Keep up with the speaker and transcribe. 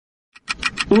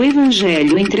O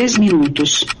Evangelho em 3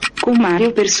 minutos, com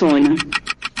Mário Persona.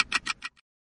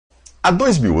 Há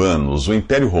 2000 anos, o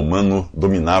Império Romano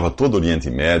dominava todo o Oriente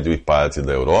Médio e parte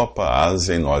da Europa,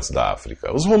 Ásia e Norte da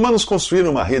África. Os romanos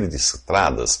construíram uma rede de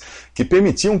estradas que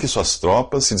permitiam que suas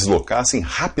tropas se deslocassem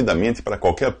rapidamente para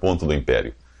qualquer ponto do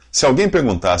Império. Se alguém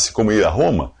perguntasse como ir a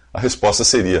Roma, a resposta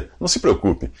seria: não se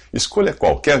preocupe, escolha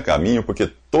qualquer caminho,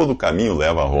 porque todo caminho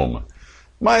leva a Roma.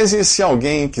 Mas e se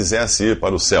alguém quisesse ir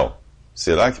para o céu?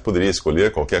 Será que poderia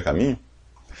escolher qualquer caminho?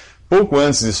 Pouco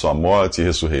antes de sua morte e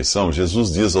ressurreição,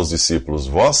 Jesus diz aos discípulos: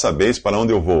 vós sabeis para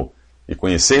onde eu vou, e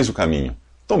conheceis o caminho.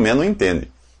 Tomé não entende.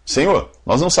 Senhor,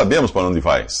 nós não sabemos para onde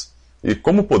vais. E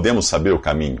como podemos saber o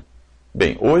caminho?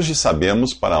 Bem, hoje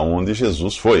sabemos para onde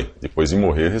Jesus foi, depois de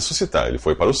morrer e ressuscitar. Ele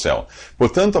foi para o céu.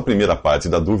 Portanto, a primeira parte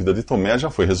da dúvida de Tomé já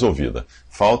foi resolvida.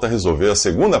 Falta resolver a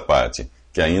segunda parte,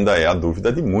 que ainda é a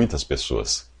dúvida de muitas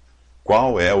pessoas.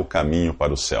 Qual é o caminho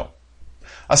para o céu?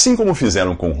 Assim como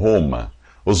fizeram com Roma,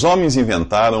 os homens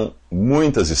inventaram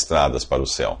muitas estradas para o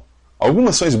céu.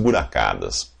 Algumas são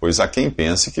esburacadas, pois há quem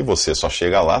pense que você só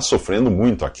chega lá sofrendo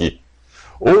muito aqui.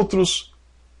 Outros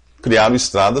criaram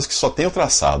estradas que só têm o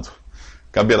traçado.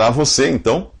 Caberá a você,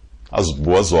 então, as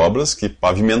boas obras que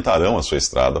pavimentarão a sua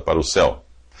estrada para o céu.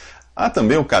 Há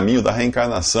também o caminho da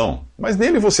reencarnação, mas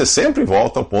nele você sempre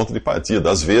volta ao ponto de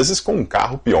partida, às vezes com um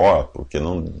carro pior, porque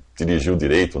não dirigiu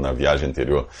direito na viagem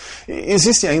anterior. E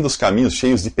existem ainda os caminhos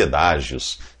cheios de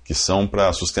pedágios, que são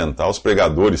para sustentar os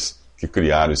pregadores que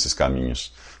criaram esses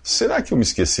caminhos. Será que eu me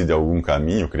esqueci de algum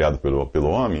caminho criado pelo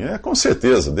homem? Com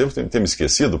certeza, devo ter me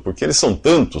esquecido, porque eles são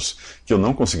tantos que eu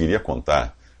não conseguiria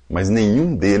contar, mas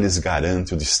nenhum deles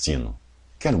garante o destino.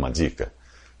 Quer uma dica?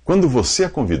 Quando você é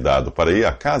convidado para ir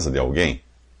à casa de alguém,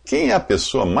 quem é a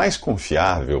pessoa mais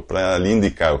confiável para lhe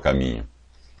indicar o caminho?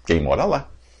 Quem mora lá.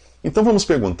 Então vamos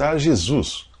perguntar a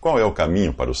Jesus qual é o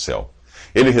caminho para o céu.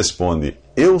 Ele responde: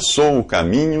 eu sou o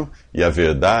caminho e a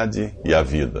verdade e a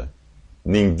vida.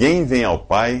 Ninguém vem ao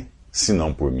Pai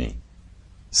senão por mim.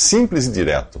 Simples e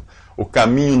direto. O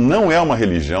caminho não é uma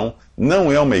religião,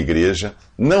 não é uma igreja,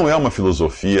 não é uma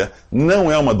filosofia,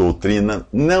 não é uma doutrina,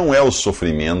 não é o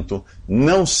sofrimento,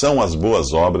 não são as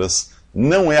boas obras,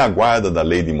 não é a guarda da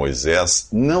lei de Moisés,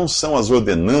 não são as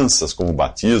ordenanças como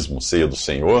batismo, ceia do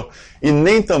Senhor, e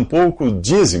nem tampouco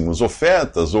dízimos,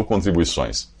 ofertas ou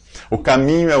contribuições. O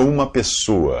caminho é uma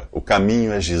pessoa, o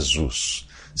caminho é Jesus.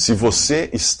 Se você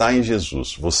está em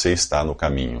Jesus, você está no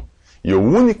caminho. E o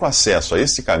único acesso a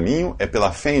esse caminho é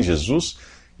pela fé em Jesus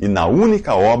e na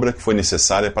única obra que foi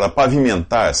necessária para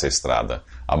pavimentar essa estrada,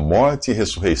 a morte e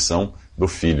ressurreição do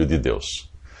Filho de Deus.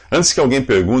 Antes que alguém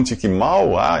pergunte que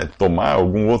mal há tomar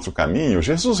algum outro caminho,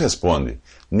 Jesus responde: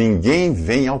 ninguém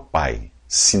vem ao Pai,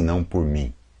 senão por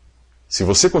mim. Se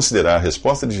você considerar a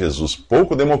resposta de Jesus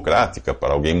pouco democrática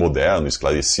para alguém moderno,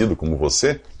 esclarecido como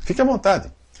você, fique à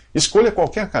vontade. Escolha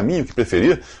qualquer caminho que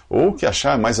preferir ou que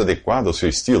achar mais adequado ao seu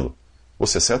estilo.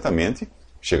 Você certamente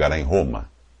chegará em Roma.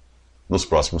 Nos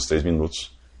próximos 3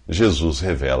 minutos, Jesus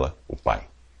revela o Pai.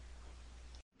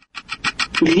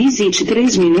 Visite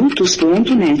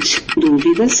 3minutos.net.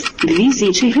 Dúvidas?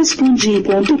 Visite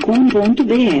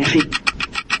respondi.com.br.